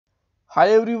Hi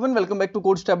everyone, welcome back to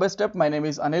Code Step by Step. My name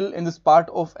is Anil. In this part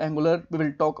of Angular, we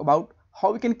will talk about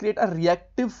how we can create a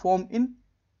reactive form in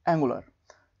Angular.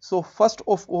 So first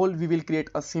of all, we will create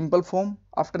a simple form.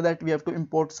 After that, we have to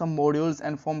import some modules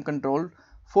and form control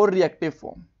for reactive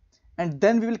form. And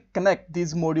then we will connect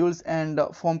these modules and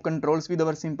form controls with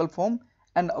our simple form,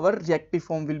 and our reactive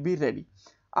form will be ready.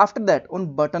 After that,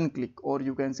 on button click, or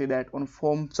you can say that on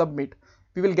form submit,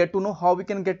 we will get to know how we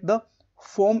can get the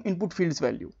form input fields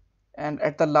value, and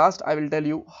at the last I will tell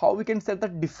you how we can set the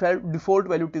default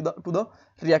value to the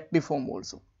reactive form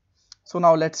also. So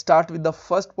now let's start with the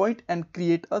first point and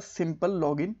create a simple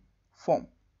login form.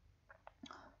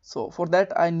 So for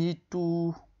that I need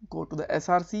to go to the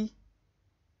src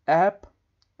app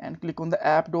and click on the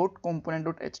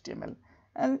app.component.html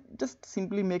and just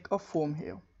simply make a form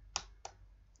here.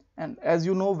 And as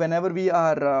you know, whenever we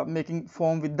are making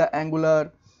form with the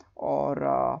Angular,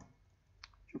 or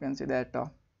you can say that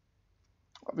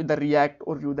with the React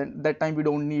or Vue, then that time we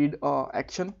don't need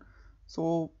action.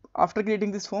 So after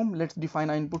creating this form, let's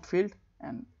define an input field,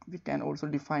 and we can also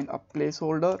define a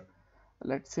placeholder.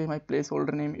 Let's say my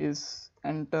placeholder name is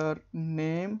enter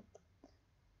name,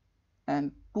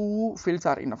 and two fields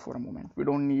are enough for a moment. We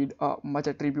don't need much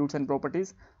attributes and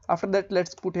properties. After that,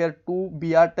 let's put here two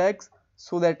br tags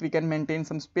so that we can maintain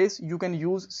some space. You can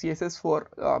use css for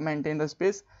maintain the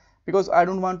space, because I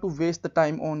don't want to waste the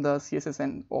time on the css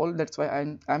and all. That's why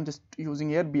I'm just using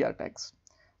here br tags,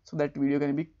 so that video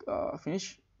can be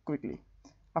finished quickly.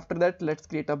 After that, let's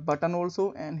create a button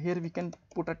also, and here we can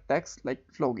put a text like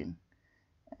login,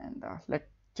 and let's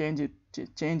change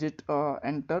it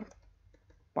enter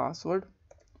password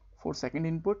for second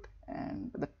input,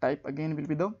 and the type again will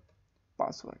be the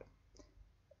password.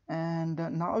 And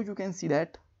now you can see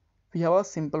that we have a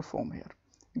simple form here.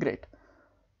 Great.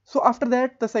 So after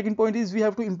that, the second point is we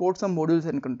have to import some modules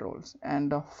and controls,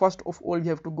 and first of all we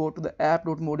have to go to the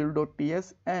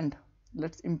app.module.ts and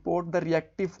let's import the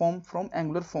reactive form from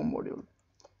Angular form module.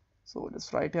 So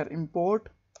just write here import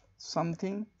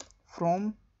something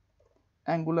from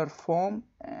Angular form,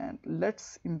 and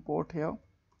let's import here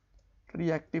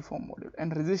reactive form module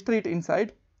and register it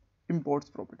inside imports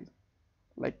property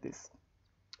like this.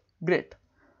 Great.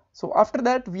 So after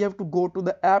that, we have to go to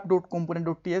the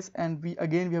app.component.ts, and we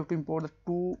have to import the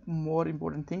two more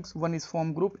important things. One is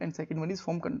form group and second one is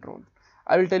form control.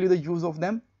 I will tell you the use of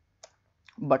them,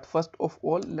 but first of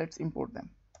all let's import them.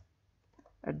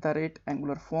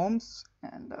 @Angular forms,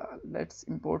 and let's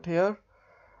import here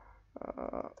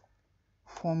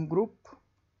form group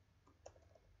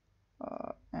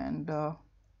and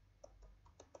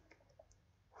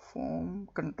form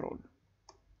control.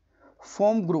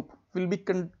 Form group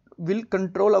will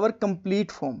control our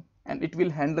complete form, and it will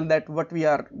handle that what we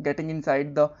are getting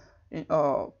inside the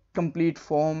complete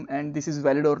form, and this is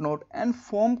valid or not. And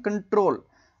form control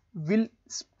will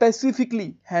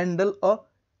specifically handle a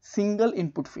single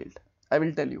input field. I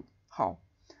will tell you how.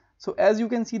 So as you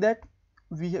can see that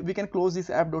we can close this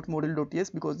app.module.ts,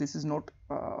 because this is not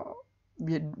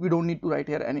we don't need to write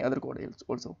here any other code else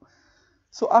also.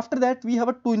 So after that, we have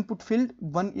a two input field.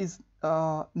 One is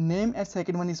name and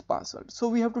second one is password. So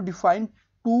we have to define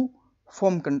two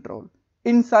form control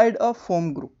inside a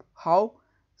form group. How?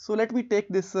 So let me take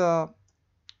this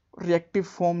reactive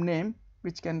form name,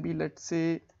 which can be, let's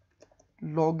say,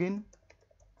 login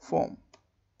form,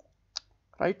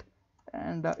 right?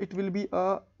 And it will be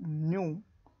a new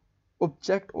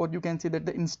object, or you can say that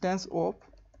the instance of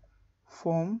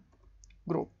form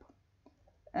group.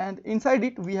 And inside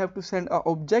it we have to send a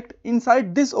object.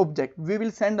 Inside this object we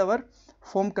will send our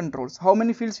form controls. How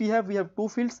many fields we have? We have two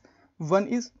fields. One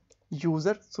is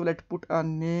user, so let's put a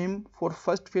name for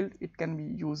first field. It can be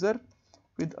user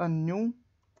with a new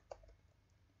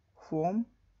form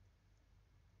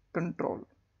control,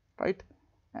 right?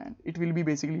 And it will be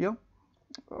basically a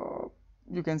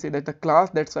you can say that the class.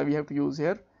 That's why we have to use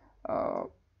here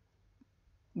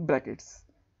brackets.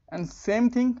 And same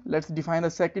thing, let's define the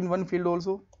second one field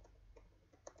also,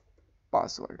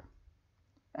 password,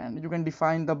 and you can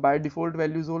define the by default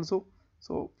values also.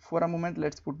 So for a moment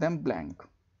let's put them blank.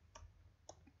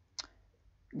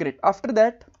 Great. After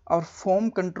that, our form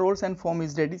controls and form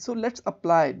is ready. So let's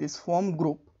apply this form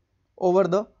group over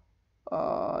the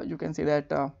you can say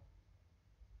that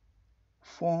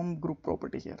form group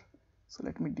property here. So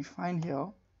let me define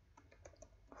here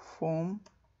form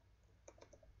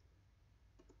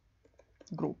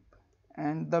group,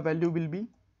 and the value will be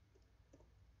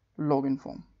login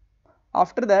form.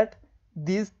 After that,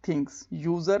 these things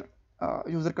user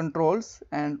controls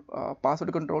and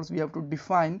password controls we have to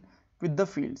define with the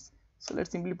fields. So let's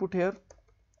simply put here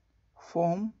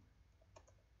form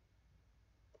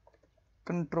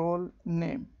control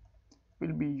name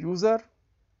will be user,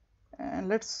 and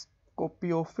let's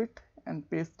copy of it and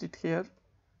paste it here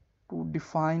to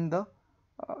define the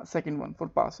second one for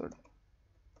password.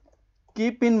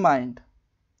 Keep in mind,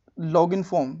 login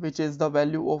form, which is the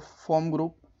value of form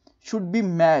group, should be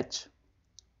matched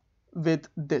with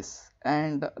this,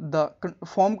 and the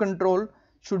form control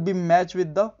should be matched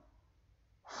with the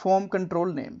form control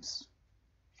names,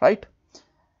 right?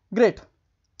 Great.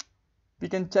 We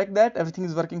can check that everything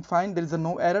is working fine, there is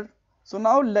no error. So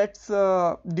now let's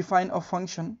define a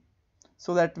function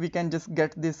so that we can just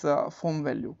get this form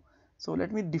value. So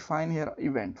let me define here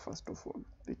event first of all,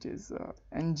 which is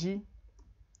ng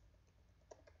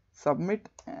submit,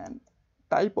 and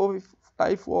type of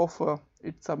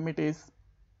its submit is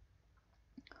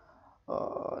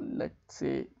let's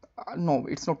say no,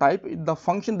 it's no type. The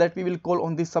function that we will call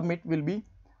on this submit will be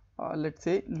let's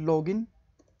say login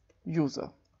user.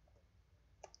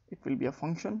 It will be a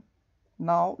function.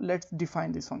 Now let's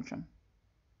define this function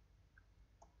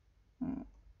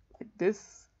like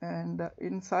this, and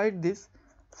inside this,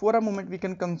 for a moment we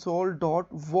can console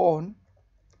dot warn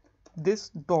this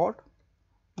dot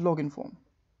login form,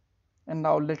 and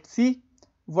now let's see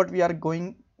what we are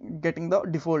getting the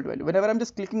default value. Whenever I'm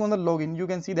just clicking on the login, you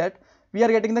can see that we are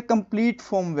getting the complete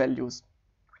form values,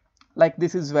 like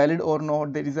this is valid or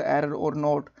not, there is an error or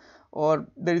not, or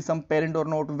there is some parent or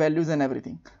not, values and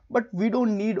everything. But we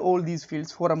don't need all these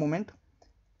fields for a moment,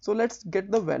 so let's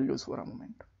get the values for a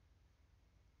moment.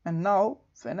 And now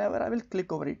whenever I will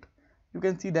click over it, you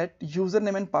can see that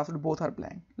username and password both are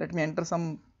blank. Let me enter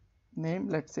some name,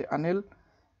 let's say Anil,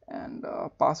 and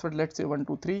password let's say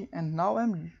 123, and now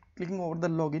I'm clicking over the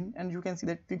login, and you can see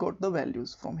that we got the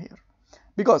values from here,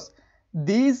 because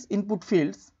these input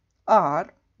fields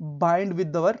are bind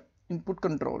with our input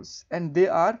controls and they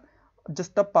are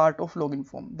just a part of login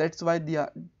form. That's why the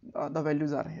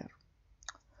values are here.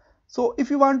 So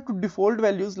if you want to default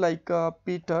values like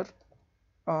Peter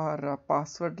or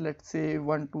password let's say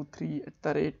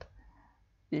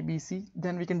 123@ABC,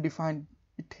 then we can define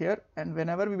it here, and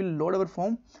whenever we will load our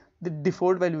form, the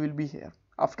default value will be here.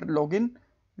 After login,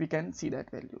 we can see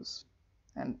that values,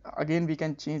 and again we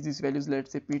can change these values.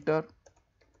 Let's say Peter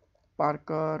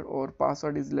Parker, or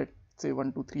password is let's say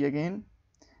 123 again,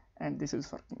 and this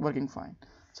is working fine.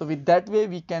 So with that way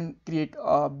we can create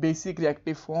a basic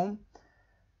reactive form,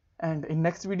 and in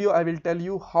next video I will tell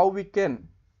you how we can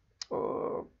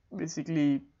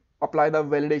basically apply the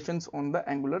validations on the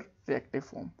Angular reactive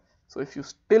form. So if you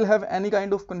still have any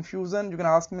kind of confusion, you can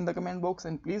ask me in the comment box,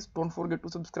 and please don't forget to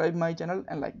subscribe my channel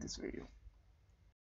and like this video.